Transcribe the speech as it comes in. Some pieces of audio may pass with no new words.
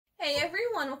Hey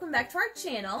everyone, welcome back to our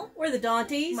channel. We're the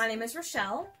Dawnties. My name is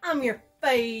Rochelle. I'm your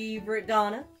favorite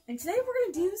Donna. And today we're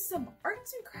going to do some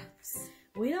arts and crafts.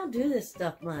 We don't do this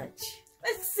stuff much.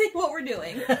 Let's see what we're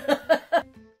doing.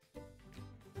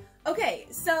 Okay,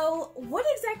 so what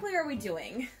exactly are we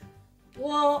doing?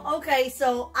 Well, okay,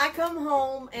 so I come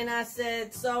home and I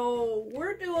said, so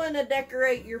we're doing a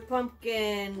decorate your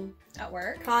pumpkin At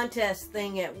work? contest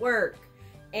thing at work.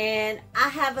 And I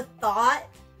have a thought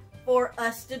for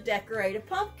us to decorate a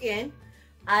pumpkin.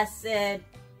 I said,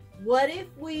 what if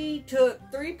we took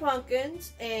 3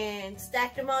 pumpkins and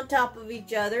stacked them on top of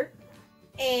each other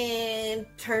and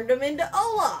turned them into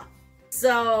Olaf?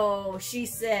 So she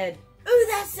said, ooh,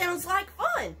 that sounds like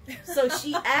fun. So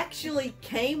she actually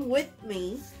came with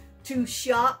me to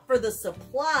shop for the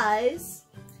supplies.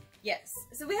 Yes.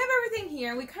 So we have everything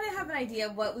here. We kind of have an idea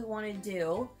of what we want to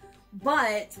do.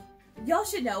 But y'all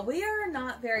should know, we are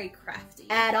not very crafty.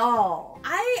 At all.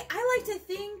 I like to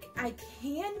think I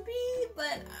can be,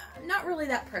 but I'm not really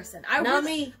that person. Not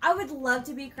me. I would love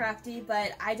to be crafty,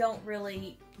 but I don't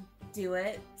really do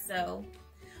it. So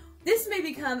this may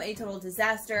become a total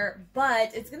disaster,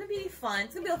 but it's going to be fun.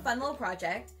 It's going to be a fun little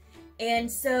project. And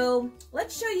so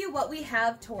let's show you what we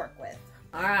have to work with.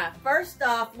 All right. First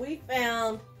off, we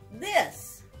found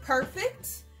this.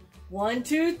 Perfect 1,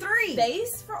 2, 3.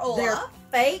 base for Olaf. They're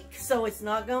fake, so it's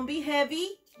not going to be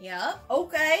heavy. Yep.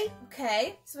 Okay.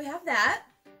 Okay, so we have that.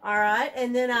 All right.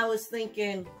 And then I was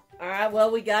thinking, all right,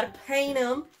 well, we got to paint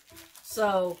them.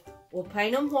 So we'll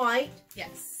paint them white.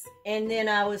 Yes. And then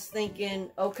I was thinking,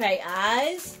 okay,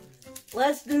 eyes.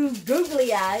 Let's do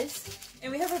googly eyes.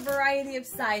 And we have a variety of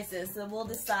sizes, so we'll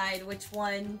decide which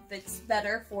one fits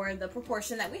better for the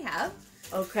proportion that we have.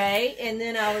 Okay, and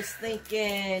then I was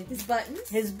thinking His buttons.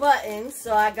 his buttons.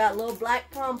 So I got little black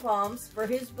pom-poms for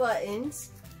his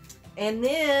buttons. And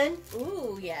then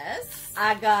Ooh, yes.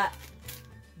 I got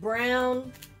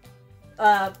brown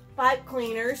pipe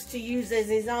cleaners to use as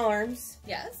his arms.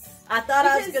 Yes. I thought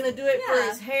I was Because, going to do it for yeah.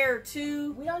 his hair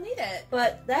too, We don't need it.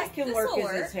 but that can work This'll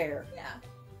as his work. hair. Yeah.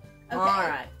 Okay. All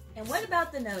right. And what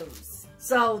about the nose?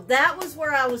 So that was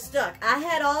where I was stuck. I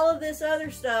had all of this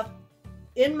other stuff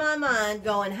in my mind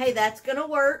going, hey, that's going to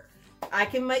work. I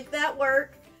can make that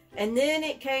work. And then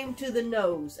it came to the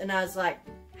nose. And I was like,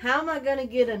 how am I going to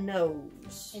get a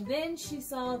nose? And then she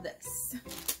saw this.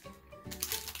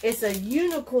 It's a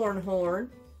unicorn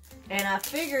horn. And I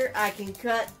figure I can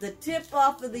cut the tip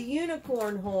off of the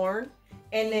unicorn horn.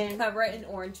 And then, Cover it in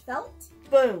orange felt.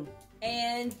 boom.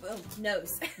 And boom,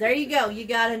 nose. There you go. You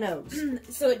got a nose.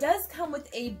 So it does come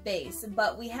with a base,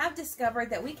 but we have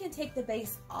discovered that we can take the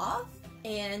base off,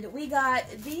 and we got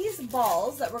these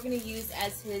balls that we're going to use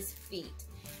as his feet.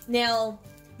 Now,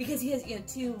 because he has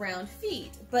 2 round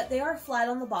feet, but they are flat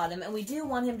on the bottom, and we do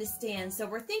want him to stand, so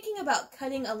we're thinking about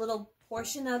cutting a little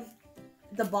portion of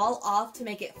the ball off to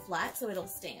make it flat so it'll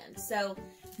stand. So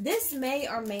this may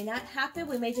or may not happen.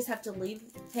 We may just have to leave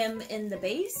him in the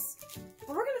base, but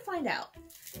we're going to find out.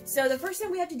 So the first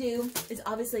thing we have to do is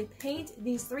obviously paint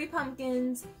these 3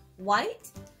 pumpkins white,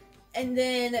 and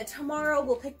then tomorrow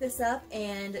we'll pick this up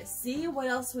and see what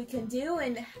else we can do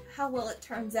and how well it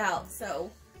turns out. So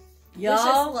wish us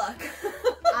Y'all, luck.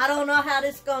 I don't know how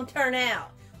this is going to turn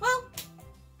out. Well,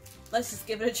 let's just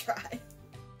give it a try.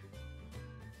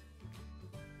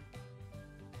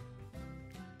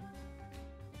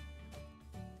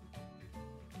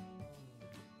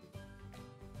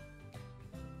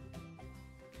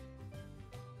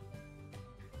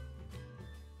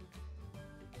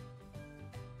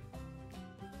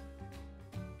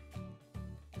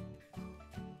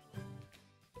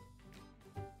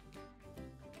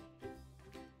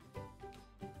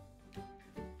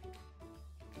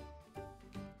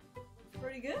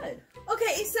 Pretty good.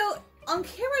 Okay, so on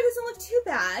camera it doesn't look too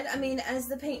bad. I mean, as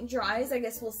the paint dries, I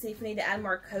guess we'll see if we need to add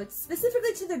more coats,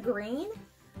 specifically to the green,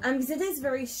 because it is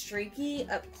very streaky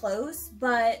up close,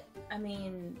 but, I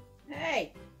mean,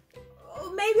 Hey.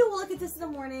 maybe we'll look at this in the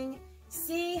morning,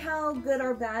 see how good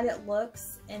or bad it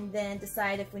looks, and then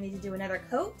decide if we need to do another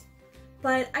coat.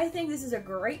 But I think this is a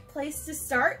great place to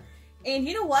start, and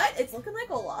you know what? It's looking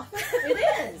like Olaf.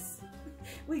 It is.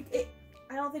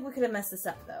 I don't think we could have messed this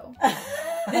up, though.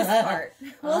 This part.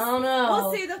 I don't know.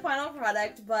 We'll see the final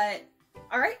product, but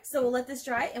alright, so we'll let this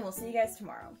dry and we'll see you guys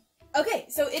tomorrow. Okay,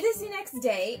 so it is the next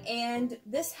day and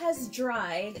this has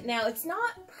dried. Now, it's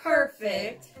not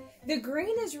perfect. The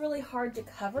green is really hard to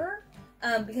cover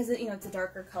because it's a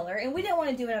darker color, and we didn't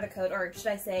want to do another coat, or should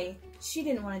I say, she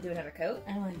didn't want to do another coat.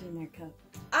 I want to do another coat.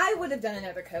 I would have done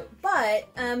another coat, but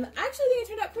I actually think it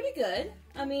turned out pretty good.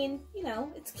 I mean,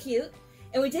 it's cute.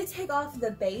 And we did take off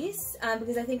the base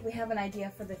because I think we have an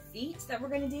idea for the feet that we're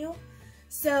going to do.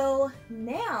 So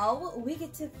now we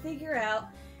get to figure out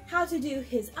how to do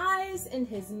his eyes and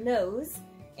his nose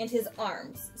and his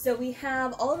arms. So we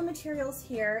have all the materials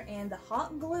here and the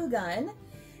hot glue gun,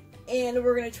 and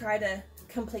we're going to try to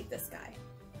complete this guy.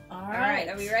 All right.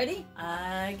 Are we ready?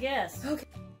 I guess. Okay.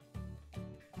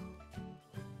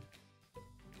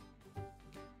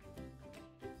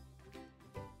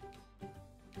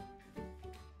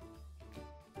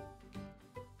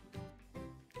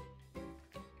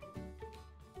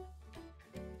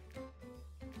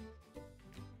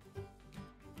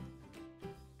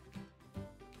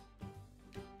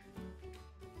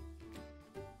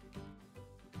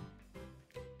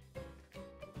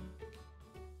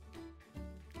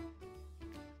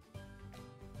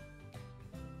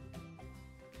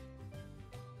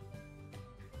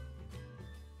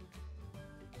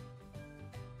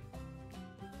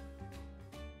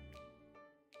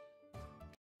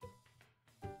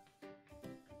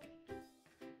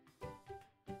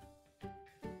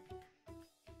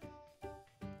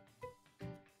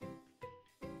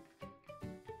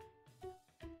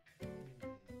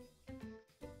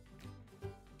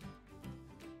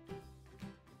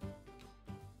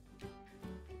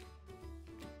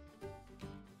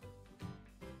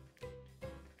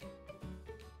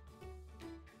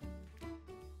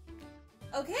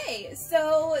 Okay,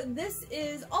 so this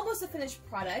is almost a finished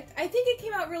product. I think it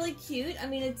came out really cute. I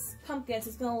mean, it's pumpkin, so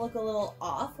it's going to look a little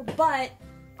off, but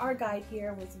our guide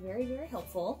here was very, very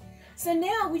helpful. So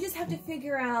now we just have to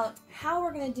figure out how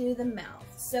we're going to do the mouth.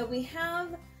 So we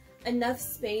have enough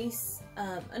space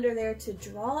under there to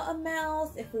draw a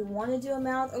mouth if we want to do a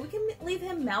mouth, or we can leave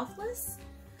him mouthless.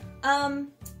 I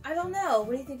don't know.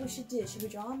 What do you think we should do? Should we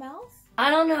draw a mouth? I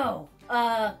don't know.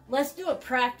 Let's do a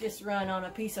practice run on a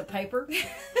piece of paper.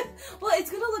 Well,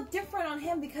 it's gonna look different on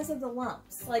him because of the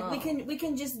lumps. Like we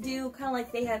can just do kind of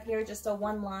like they have here, just a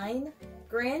one line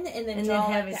grin, and then draw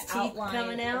have like his the teeth outline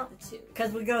coming out. of the two.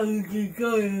 Cause we go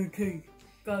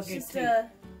get Just teeth.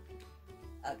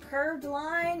 a curved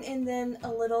line and then a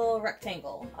little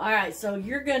rectangle. All right, so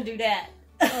you're gonna do that.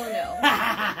 Oh no!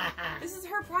 This is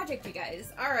her project, you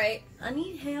guys. All right. I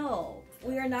need help.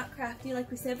 We are not crafty,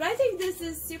 like we said, but I think this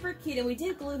is super cute, and we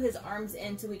did glue his arms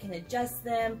in so we can adjust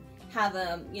them, have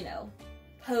them, you know,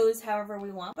 pose however we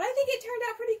want. But I think it turned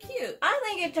out pretty cute. I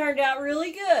think it turned out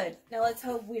really good. Now let's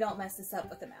hope we don't mess this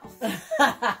up with the mouth.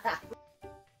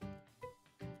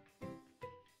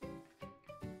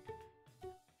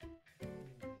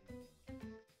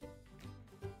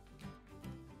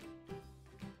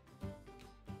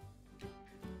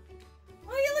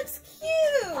 Oh, it looks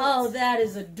cute! Oh, that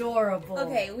is adorable.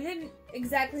 Okay, we didn't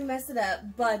exactly mess it up,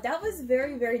 but that was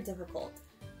very, very difficult.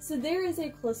 So there is a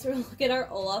closer look at our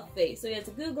Olaf face. So he has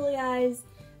googly eyes,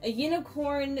 a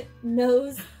unicorn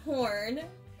horn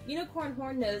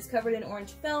nose covered in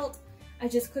orange felt. I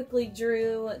just quickly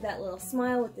drew that little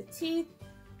smile with the teeth.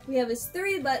 We have his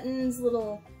 3 buttons,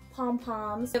 little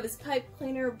pom-poms. We have his pipe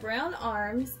cleaner brown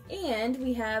arms, and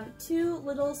we have 2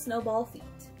 little snowball feet.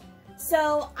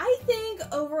 So I think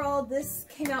overall this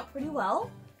came out pretty well.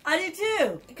 I do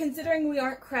too. Considering we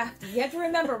aren't crafty. You have to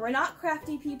remember, we're not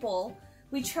crafty people.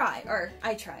 We try, or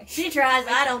I try. She tries,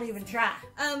 I don't even try.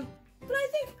 But I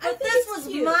think this was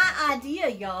cute. my idea,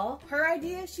 y'all. Her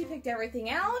idea, she picked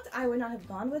everything out. I would not have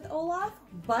gone with Olaf,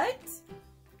 but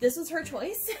this was her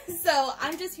choice. So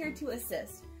I'm just here to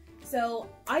assist. So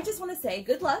I just want to say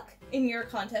good luck in your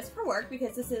contest for work,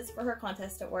 because this is for her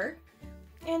contest at work.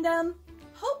 And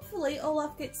hopefully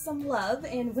Olaf gets some love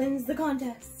and wins the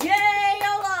contest. Yay,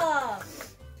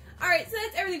 Olaf! Alright, so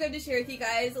that's everything I'm going to share with you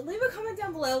guys. Leave a comment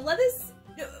down below. Let us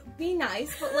be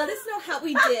nice, but let us know how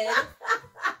we did.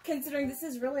 Considering this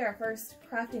is really our first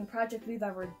crafting project we've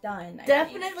ever done.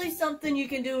 Definitely something you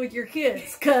can do with your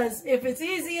kids, because if it's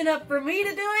easy enough for me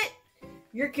to do it,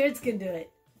 your kids can do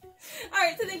it.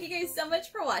 Alright, so thank you guys so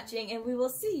much for watching, and we will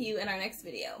see you in our next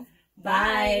video.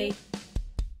 Bye.